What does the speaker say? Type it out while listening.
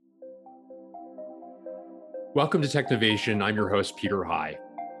Welcome to Technovation. I'm your host, Peter High.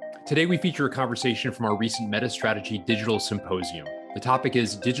 Today, we feature a conversation from our recent MetaStrategy Digital Symposium. The topic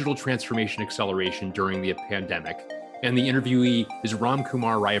is digital transformation acceleration during the pandemic, and the interviewee is Ram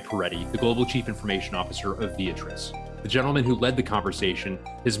Kumar Rayapuretti, the Global Chief Information Officer of Viatris. The gentleman who led the conversation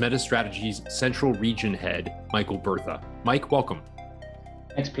is MetaStrategy's Central Region Head, Michael Bertha. Mike, welcome.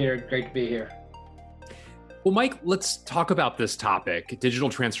 Thanks, Peter. Great to be here. Well, Mike, let's talk about this topic, digital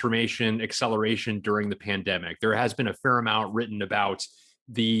transformation acceleration during the pandemic. There has been a fair amount written about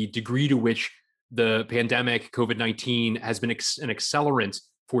the degree to which the pandemic, COVID-19, has been an accelerant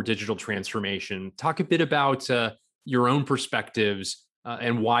for digital transformation. Talk a bit about your own perspectives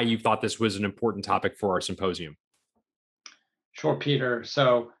and why you thought this was an important topic for our symposium. Sure, Peter.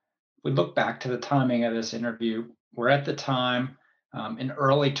 So we look back to the timing of this interview. We're at the time in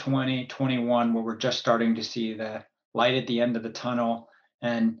early 2021 where we're just starting to see the light at the end of the tunnel.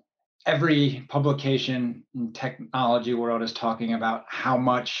 And every publication in technology world is talking about how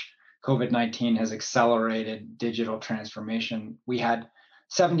much COVID-19 has accelerated digital transformation. We had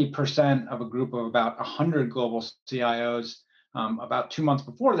 70% of a group of about 100 global CIOs about 2 months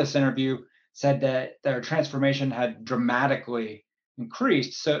before this interview said that their transformation had dramatically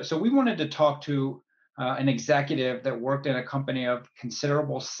increased. So we wanted to talk to an executive that worked in a company of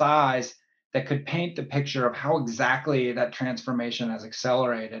considerable size that could paint the picture of how exactly that transformation has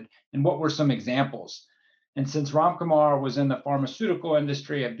accelerated and what were some examples. And since Ramkumar was in the pharmaceutical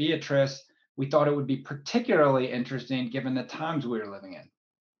industry at Viatris, we thought it would be particularly interesting given the times we were living in.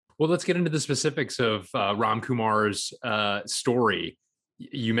 Well, let's get into the specifics of Ram Kumar's story.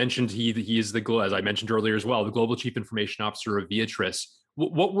 You mentioned he is as I mentioned earlier as well, the Global Chief Information Officer of Viatris.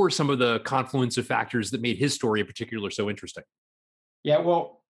 What were some of the confluence of factors that made his story in particular so interesting? Yeah,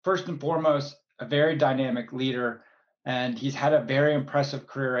 well, first and foremost, a very dynamic leader, and he's had a very impressive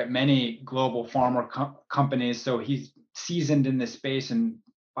career at many global pharma companies. So he's seasoned in this space and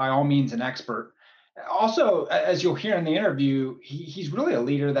by all means an expert. Also, as you'll hear in the interview, he's really a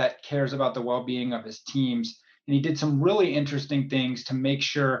leader that cares about the well-being of his teams, and he did some really interesting things to make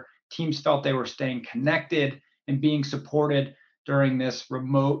sure teams felt they were staying connected and being supported during this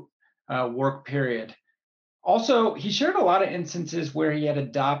remote work period. Also, he shared a lot of instances where he had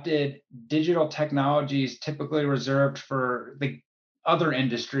adopted digital technologies typically reserved for the other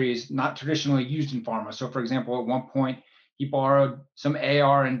industries not traditionally used in pharma. So, for example, at one point, he borrowed some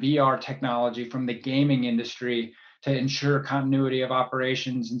AR and VR technology from the gaming industry to ensure continuity of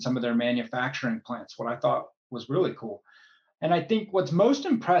operations in some of their manufacturing plants, what I thought was really cool. And I think what's most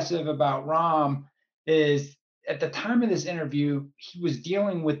impressive about Ram is at the time of this interview, he was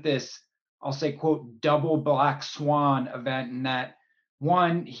dealing with this, I'll say, quote, double black swan event, in that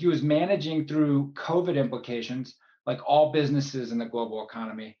one, he was managing through COVID implications, like all businesses in the global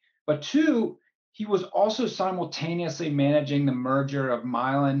economy. But two, he was also simultaneously managing the merger of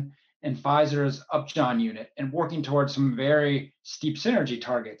Mylan and Pfizer's Upjohn unit and working towards some very steep synergy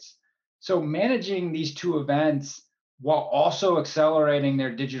targets. So managing these two events while also accelerating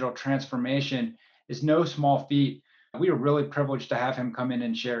their digital transformation is no small feat. We are really privileged to have him come in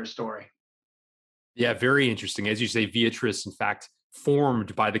and share his story. Yeah, very interesting. As you say, Viatris, in fact,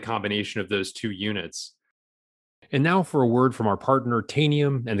 formed by the combination of those two units. And now for a word from our partner,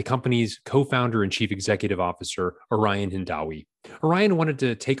 Tanium, and the company's co-founder and chief executive officer, Orion Hindawi. Orion wanted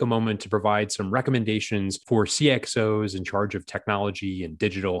to take a moment to provide some recommendations for CXOs in charge of technology and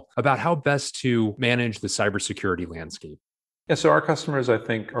digital about how best to manage the cybersecurity landscape. Yeah, so our customers, I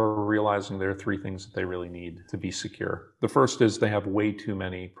think, are realizing there are three things that they really need to be secure. The first is they have way too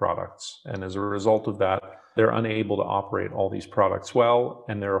many products. And as a result of that, they're unable to operate all these products well,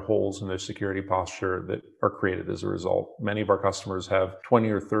 and there are holes in their security posture that are created as a result. Many of our customers have 20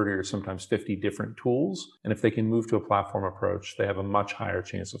 or 30 or sometimes 50 different tools, and if they can move to a platform approach, they have a much higher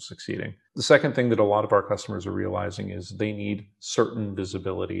chance of succeeding. The second thing that a lot of our customers are realizing is they need certain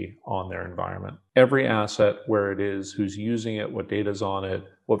visibility on their environment. Every asset, where it is, who's using it, what data's on it,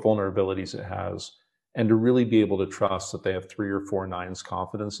 what vulnerabilities it has, and to really be able to trust that they have 3 or 4 nines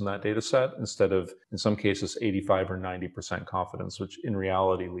confidence in that data set instead of, in some cases, 85 or 90% confidence, which in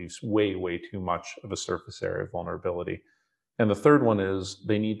reality leaves way, way too much of a surface area of vulnerability. And the third one is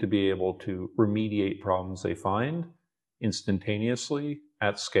they need to be able to remediate problems they find instantaneously,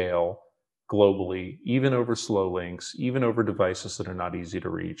 at scale, globally, even over slow links, even over devices that are not easy to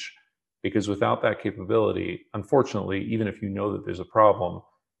reach. Because without that capability, unfortunately, even if you know that there's a problem,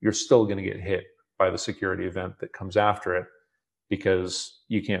 you're still going to get hit by the security event that comes after it because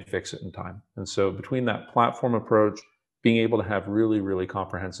you can't fix it in time. And so between that platform approach, being able to have really, really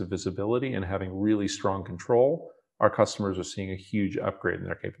comprehensive visibility and having really strong control, our customers are seeing a huge upgrade in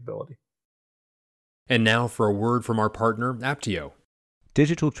their capability. And now for a word from our partner, Aptio.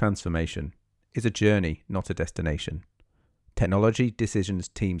 Digital transformation is a journey, not a destination. Technology decisions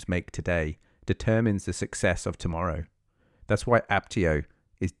teams make today determines the success of tomorrow. That's why Aptio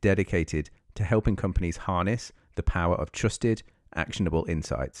is dedicated to helping companies harness the power of trusted, actionable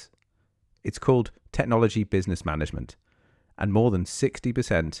insights. It's called Technology Business Management, and more than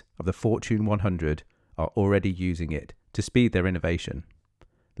 60% of the Fortune 100 are already using it to speed their innovation.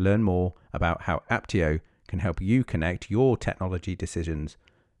 Learn more about how Aptio can help you connect your technology decisions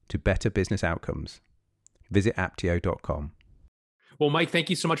to better business outcomes. Visit aptio.com. Well, Mike, thank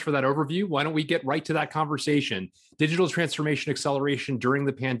you so much for that overview. Why don't we get right to that conversation? Digital transformation acceleration during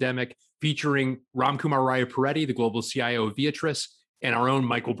the pandemic, featuring Ramkumar Rayapuretti, the global CIO of Viatris, and our own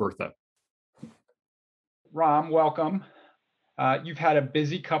Michael Bertha. Ram, welcome. You've had a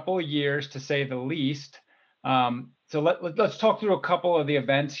busy couple of years, to say the least. So let's talk through a couple of the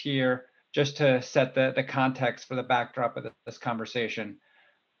events here, just to set the context for the backdrop of this conversation.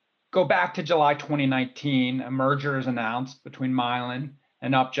 Go back to July 2019, a merger is announced between Mylan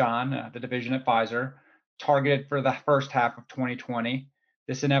and Upjohn, the division at Pfizer, targeted for the first half of 2020.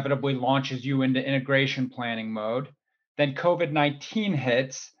 This inevitably launches you into integration planning mode. Then COVID-19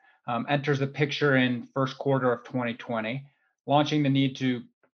 hits, enters the picture in first quarter of 2020, launching the need to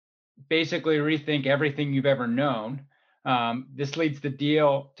basically rethink everything you've ever known. This leads the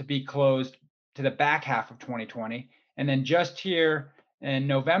deal to be closed to the back half of 2020. And then just here in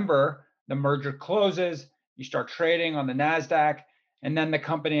November, the merger closes, you start trading on the NASDAQ, and then the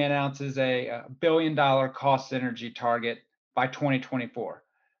company announces a $1 billion cost synergy target by 2024.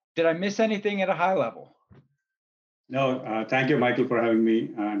 Did I miss anything at a high level? No, thank you, Michael, for having me,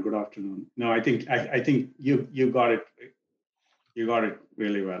 and good afternoon. No, I think you got it. You got it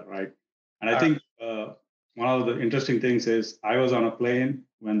really well, right? And I think one of the interesting things is I was on a plane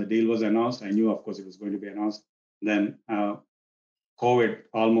when the deal was announced. I knew, of course, it was going to be announced. Then COVID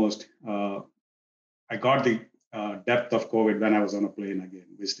almost, I got the depth of COVID when I was on a plane again,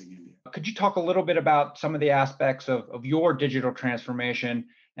 visiting India. Could you talk a little bit about some of the aspects of your digital transformation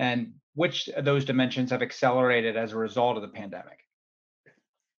and which of those dimensions have accelerated as a result of the pandemic?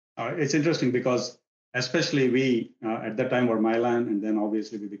 It's interesting because especially we, at that time, were Mylan, and then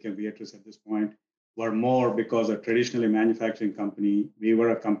obviously we became Viatris at this point, were more because a traditionally manufacturing company. We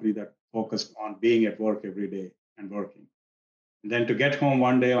were a company that focused on being at work every day and working. And then to get home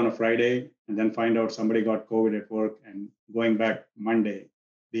one day on a Friday and then find out somebody got COVID at work and going back Monday,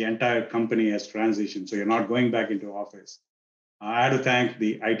 the entire company has transitioned. So you're not going back into office. I had to thank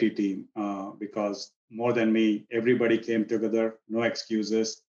the IT team because more than me, everybody came together, no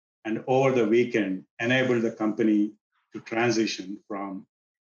excuses, and over the weekend enabled the company to transition from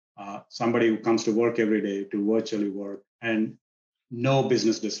somebody who comes to work every day to virtually work and no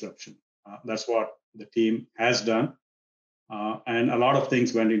business disruption. That's what the team has done. And a lot of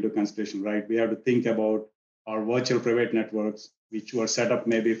things went into consideration, right? We have to think about our virtual private networks, which were set up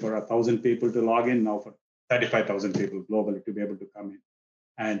maybe for 1,000 people to log in, now for 35,000 people globally to be able to come in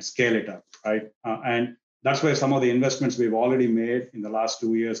and scale it up, right? And that's where some of the investments we've already made in the last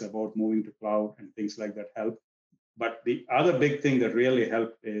 2 years about moving to cloud and things like that help. But the other big thing that really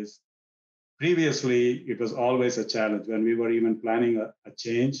helped is previously it was always a challenge when we were even planning a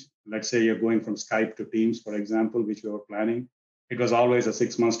change. Let's say you're going from Skype to Teams, for example, which we were planning. It was always a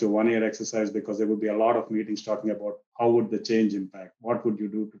 6 months to 1 year exercise because there would be a lot of meetings talking about how would the change impact? What would you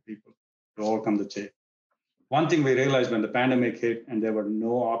do to people to overcome the change? One thing we realized when the pandemic hit and there were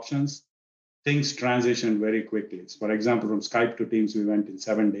no options, things transitioned very quickly. So for example, from Skype to Teams, we went in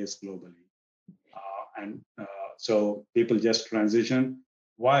 7 days globally. So people just transitioned.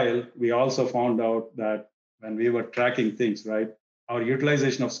 While we also found out that when we were tracking things, right, our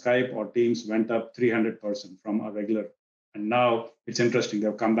utilization of Skype or Teams went up 300% from a regular. And now it's interesting,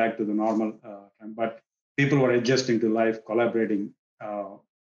 they've come back to the normal time, but people were adjusting to life, collaborating,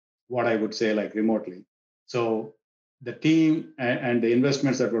 what I would say like remotely. So the team and the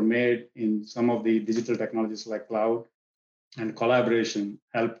investments that were made in some of the digital technologies like cloud and collaboration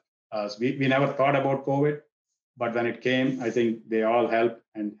helped us. We never thought about COVID, but when it came, I think they all helped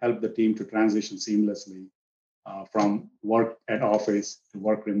the team to transition seamlessly from work at office to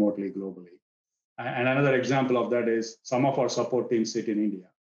work remotely globally. And another example of that is some of our support teams sit in India.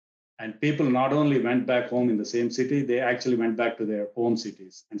 And people not only went back home in the same city, they actually went back to their home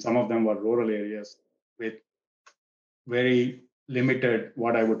cities. And some of them were rural areas with very limited,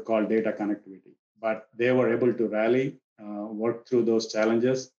 what I would call data connectivity. But they were able to rally, work through those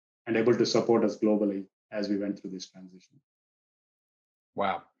challenges, and able to support us globally as we went through this transition.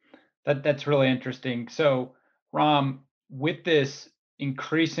 Wow, that's really interesting. So, Ram, with this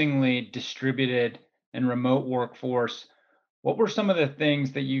increasingly distributed and remote workforce, what were some of the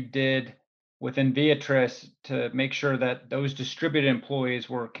things that you did within Viatris to make sure that those distributed employees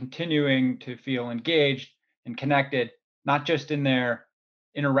were continuing to feel engaged and connected, not just in their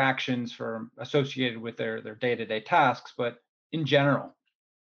interactions for associated with their day-to-day tasks, but in general?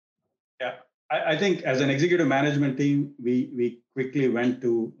 Yeah, I think as an executive management team, we quickly went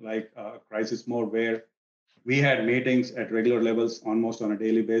to like a crisis mode where we had meetings at regular levels almost on a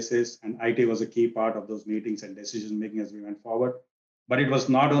daily basis, and IT was a key part of those meetings and decision making as we went forward. But it was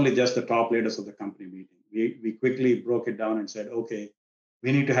not only just the top leaders of the company meeting. We quickly broke it down and said, okay,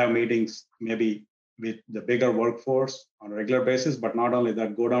 we need to have meetings maybe with the bigger workforce on a regular basis, but not only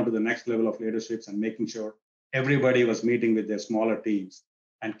that, go down to the next level of leaderships and making sure everybody was meeting with their smaller teams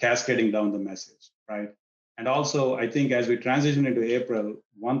and cascading down the message, right? And also, I think as we transition into April,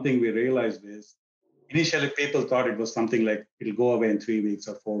 one thing we realized is initially people thought it was something like it'll go away in 3 weeks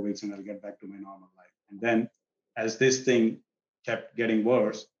or 4 weeks and I'll get back to my normal life. And then as this thing kept getting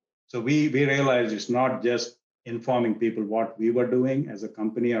worse, so we realized it's not just informing people what we were doing as a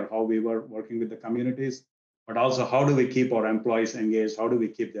company or how we were working with the communities, but also how do we keep our employees engaged? How do we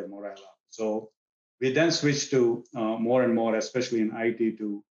keep their morale up? So we then switched to more and more, especially in IT,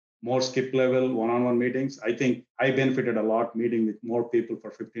 to more skip level one-on-one meetings. I think I benefited a lot meeting with more people for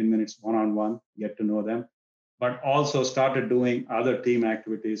 15 minutes one-on-one, get to know them, but also started doing other team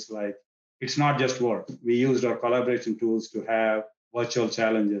activities like it's not just work. We used our collaboration tools to have virtual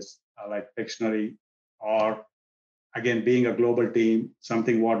challenges like Pictionary, or again, being a global team,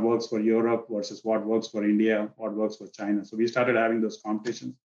 something what works for Europe versus what works for India, what works for China. So we started having those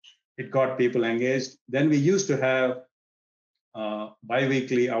competitions. It got people engaged. Then we used to have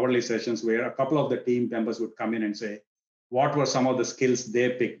bi-weekly hourly sessions where a couple of the team members would come in and say, what were some of the skills they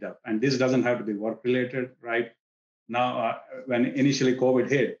picked up? And this doesn't have to be work related, right? Now, when initially COVID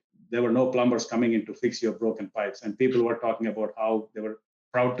hit, there were no plumbers coming in to fix your broken pipes. And people were talking about how they were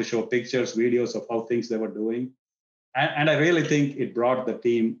proud to show pictures, videos of how things they were doing. And I really think it brought the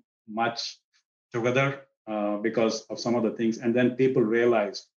team much together because of some of the things. And then people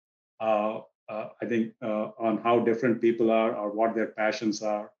realized, I think, on how different people are or what their passions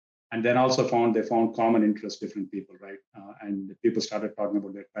are. And then also they found common interests, different people, right? And people started talking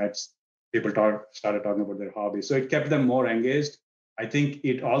about their pets. People started talking about their hobbies. So it kept them more engaged. I think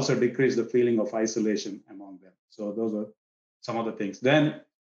it also decreased the feeling of isolation among them. So those are some of the things. Then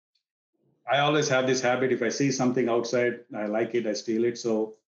I always have this habit, if I see something outside, I like it, I steal it.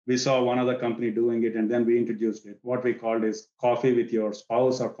 So we saw one other company doing it, and then we introduced it. What we called is coffee with your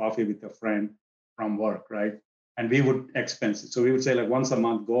spouse or coffee with a friend from work, right? And we would expense it. So we would say like once a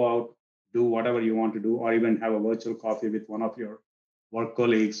month, go out, do whatever you want to do, or even have a virtual coffee with one of your work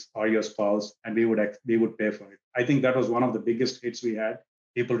colleagues or your spouse, and we would pay for it. I think that was one of the biggest hits we had.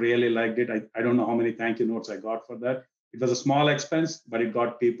 People really liked it. I don't know how many thank you notes I got for that. It was a small expense, but it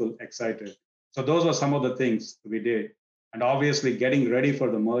got people excited. So those were some of the things we did. And obviously getting ready for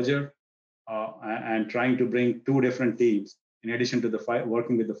the merger and trying to bring two different teams in addition to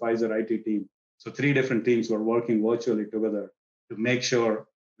working with the Pfizer IT team. So 3 different teams were working virtually together to make sure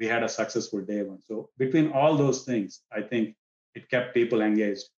we had a successful day one. So between all those things, I think it kept people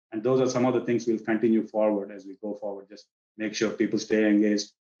engaged. And those are some of the things we'll continue forward as we go forward. Just make sure people stay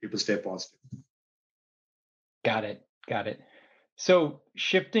engaged, people stay positive. Got it. Got it. So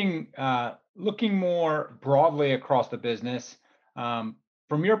shifting, looking more broadly across the business, from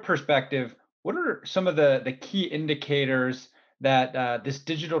your perspective, what are some of the key indicators that this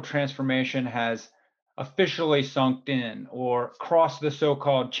digital transformation has officially sunk in or crossed the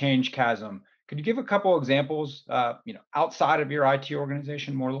so-called change chasm? Could you give a couple examples, outside of your IT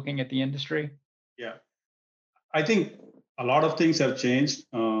organization, more looking at the industry? Yeah, I think a lot of things have changed.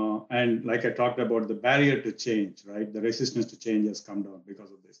 And like I talked about, the barrier to change, right? The resistance to change has come down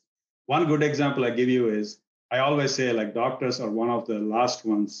because of this. One good example I give you is I always say like doctors are one of the last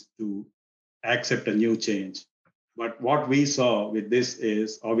ones to accept a new change. But what we saw with this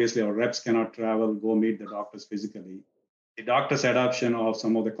is obviously our reps cannot travel, go meet the doctors physically. The doctors' adoption of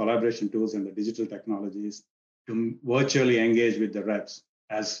some of the collaboration tools and the digital technologies to virtually engage with the reps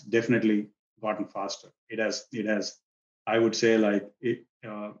has definitely gotten faster. It has, I would say, like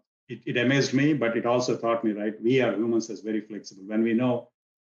it amazed me, but it also taught me, right? We are humans as very flexible. When we know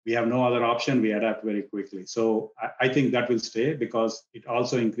we have no other option, we adapt very quickly. So I think that will stay because it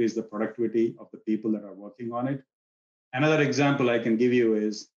also increased the productivity of the people that are working on it. Another example I can give you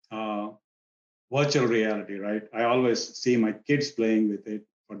is virtual reality, right? I always see my kids playing with it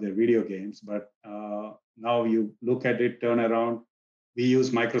for their video games, but now you look at it, turn around. We use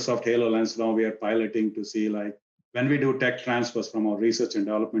Microsoft HoloLens. Now we are piloting to see like when we do tech transfers from our research and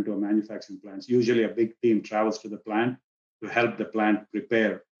development to our manufacturing plants, usually a big team travels to the plant to help the plant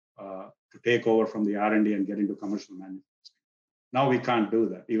prepare to take over from the R&D and get into commercial manufacturing. Now we can't do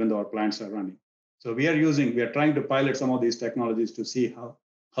that, even though our plants are running. So we are trying to pilot some of these technologies to see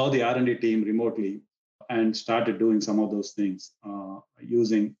how the R&D team remotely and started doing some of those things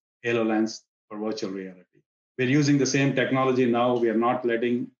using HoloLens for virtual reality. We're using the same technology now. We are not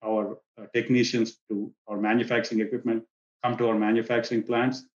letting our technicians to our manufacturing equipment come to our manufacturing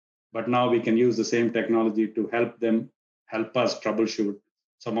plants, but now we can use the same technology to help us troubleshoot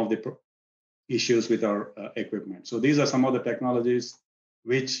some of the issues with our equipment. So these are some of the technologies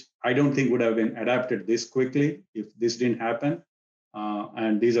which I don't think would have been adapted this quickly if this didn't happen.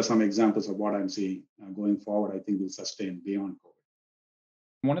 And these are some examples of what I'm seeing going forward. I think will sustain beyond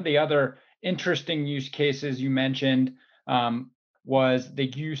COVID. One of the other interesting use cases you mentioned was the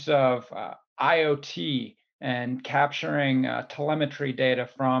use of IoT and capturing telemetry data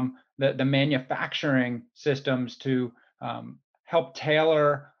from the manufacturing systems to help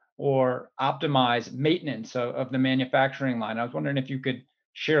tailor or optimize maintenance of the manufacturing line. I was wondering if you could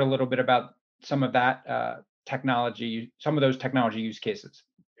share a little bit about some of that technology, some of those technology use cases.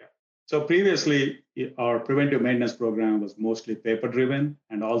 Yeah. So previously, our preventive maintenance program was mostly paper-driven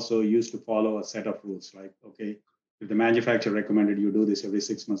and also used to follow a set of rules. Like, okay, if the manufacturer recommended you do this every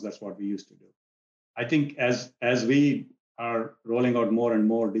 6 months, that's what we used to do. I think as we are rolling out more and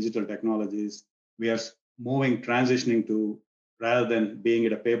more digital technologies, we are transitioning to, rather than being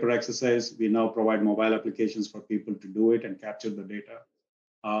it a paper exercise, we now provide mobile applications for people to do it and capture the data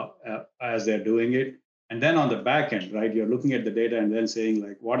as they're doing it. And then on the back end, right, you're looking at the data and then saying,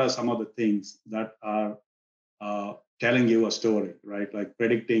 like, what are some of the things that are telling you a story, right? Like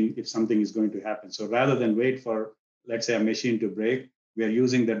predicting if something is going to happen. So rather than wait for, let's say, a machine to break, we are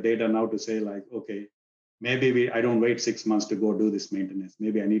using that data now to say, like, okay, maybe I don't wait 6 months to go do this maintenance.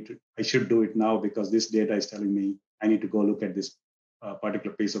 Maybe I should do it now because this data is telling me I need to go look at this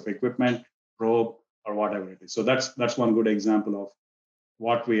particular piece of equipment, probe, or whatever it is. So that's one good example of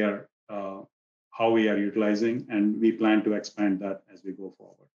what we are, how we are utilizing, and we plan to expand that as we go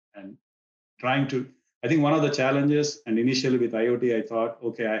forward. And I think one of the challenges, and initially with IoT, I thought,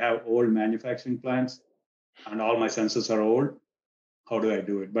 okay, I have old manufacturing plants and all my sensors are old. How do I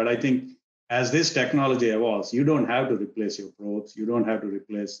do it? But I think as this technology evolves, you don't have to replace your probes. You don't have to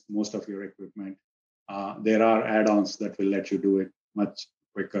replace most of your equipment. There are add-ons that will let you do it much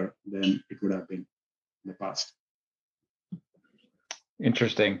quicker than it would have been in the past.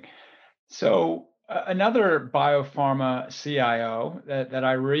 Interesting. So another biopharma CIO that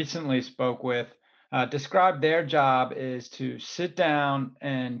I recently spoke with described their job is to sit down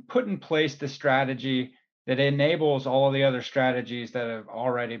and put in place the strategy that enables all of the other strategies that have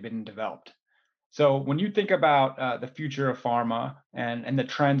already been developed. So when you think about the future of pharma and the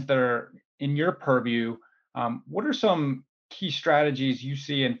trends that are in your purview, what are some key strategies you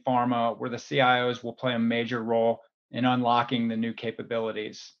see in pharma where the CIOs will play a major role in unlocking the new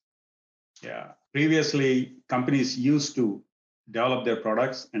capabilities? Yeah. Previously, companies used to develop their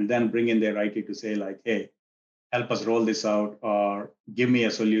products and then bring in their IT to say, like, hey, help us roll this out or give me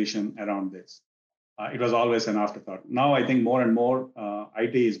a solution around this. It was always an afterthought. Now, I think more and more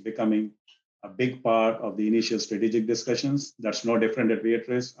IT is becoming a big part of the initial strategic discussions. That's no different at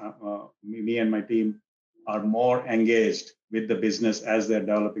Viatris. Me and my team are more engaged with the business as they're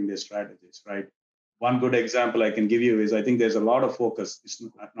developing their strategies, right? One good example I can give you is I think there's a lot of focus.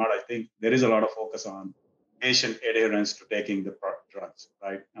 There is a lot of focus on patient adherence to taking the drugs,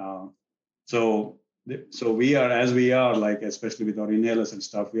 right? So we are like, especially with our inhalers and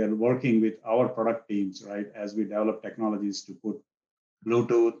stuff, we are working with our product teams, right, as we develop technologies to put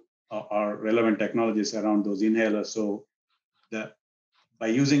Bluetooth or relevant technologies around those inhalers. So by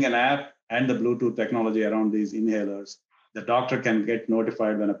using an app and the Bluetooth technology around these inhalers, the doctor can get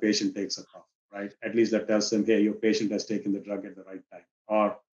notified when a patient takes a cough, right? At least that tells them, hey, your patient has taken the drug at the right time.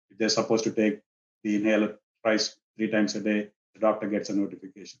 Or if they're supposed to take the inhaler twice, 3 times a day, the doctor gets a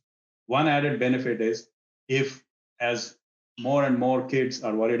notification. One added benefit is if, as more and more kids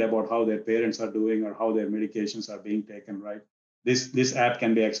are worried about how their parents are doing or how their medications are being taken, right? This app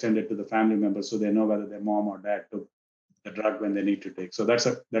can be extended to the family members so they know whether their mom or dad took the drug when they need to take. So that's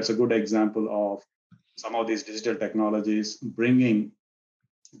a good example of some of these digital technologies bringing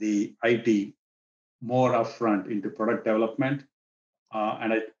the IT more upfront into product development,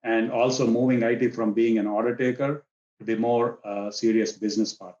 and also moving IT from being an order taker to be more serious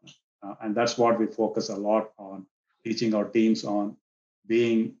business partner. And that's what we focus a lot on, teaching our teams on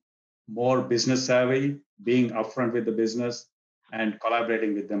being more business savvy, being upfront with the business, and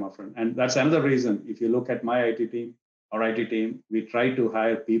collaborating with them upfront. And that's another reason, if you look at my IT team, our IT team, we try to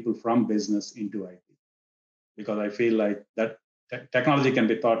hire people from business into IT, because I feel like that technology can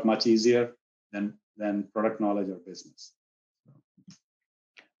be taught much easier than product knowledge or business.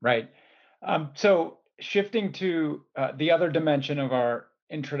 Right. So shifting to the other dimension of our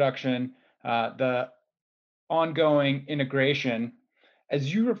introduction, the ongoing integration,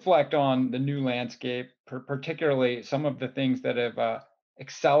 as you reflect on the new landscape, particularly some of the things that have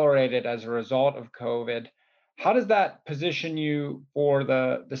accelerated as a result of COVID, how does that position you for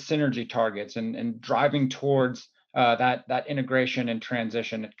the synergy targets and driving towards that integration and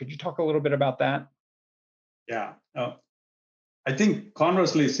transition? Could you talk a little bit about that? Yeah. I think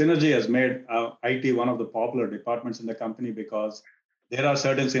conversely, synergy has made IT one of the popular departments in the company, because there are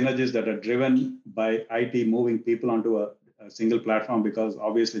certain synergies that are driven by IT moving people onto a single platform, because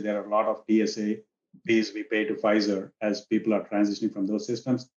obviously there are a lot of TSA fees we pay to Pfizer as people are transitioning from those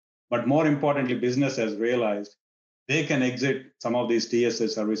systems. But more importantly, business has realized they can exit some of these TSA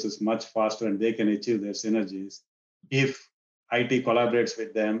services much faster, and they can achieve their synergies if IT collaborates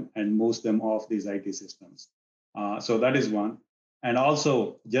with them and moves them off these IT systems. So that is one. And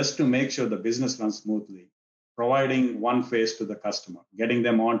also, just to make sure the business runs smoothly, providing one face to the customer, getting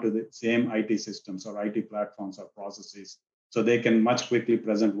them onto the same IT systems or IT platforms or processes, so they can much quickly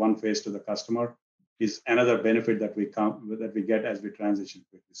present one face to the customer, is another benefit that we get as we transition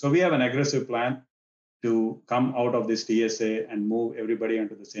quickly. So we have an aggressive plan to come out of this TSA and move everybody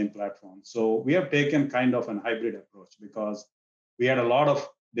onto the same platform. So we have taken kind of an hybrid approach, because we had a lot of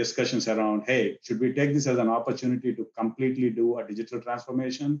discussions around, hey, should we take this as an opportunity to completely do a digital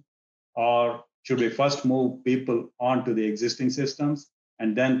transformation, or should we first move people onto the existing systems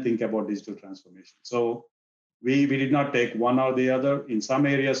and then think about digital transformation? So we did not take one or the other. In some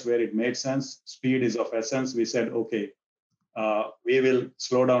areas where it made sense, speed is of essence, we said, okay, we will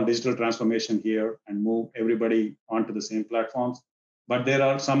slow down digital transformation here and move everybody onto the same platforms. But there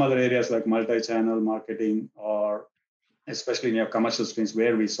are some other areas like multi-channel marketing, or especially in your commercial streams,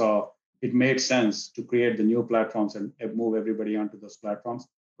 where we saw it made sense to create the new platforms and move everybody onto those platforms,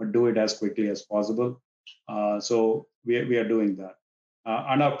 but do it as quickly as possible. So we are doing that.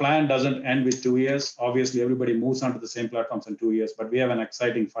 And our plan doesn't end with 2 years. Obviously, everybody moves onto the same platforms in 2 years, but we have an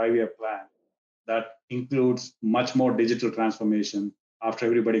exciting 5-year plan that includes much more digital transformation after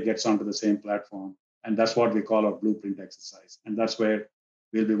everybody gets onto the same platform. And that's what we call our blueprint exercise. And that's where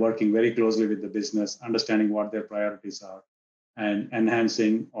we'll be working very closely with the business, understanding what their priorities are, and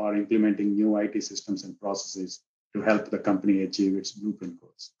enhancing or implementing new IT systems and processes to help the company achieve its blueprint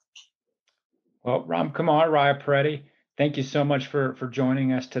goals. Well, Ram Kumar, Raya Paretti, thank you so much for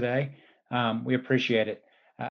joining us today. We appreciate it.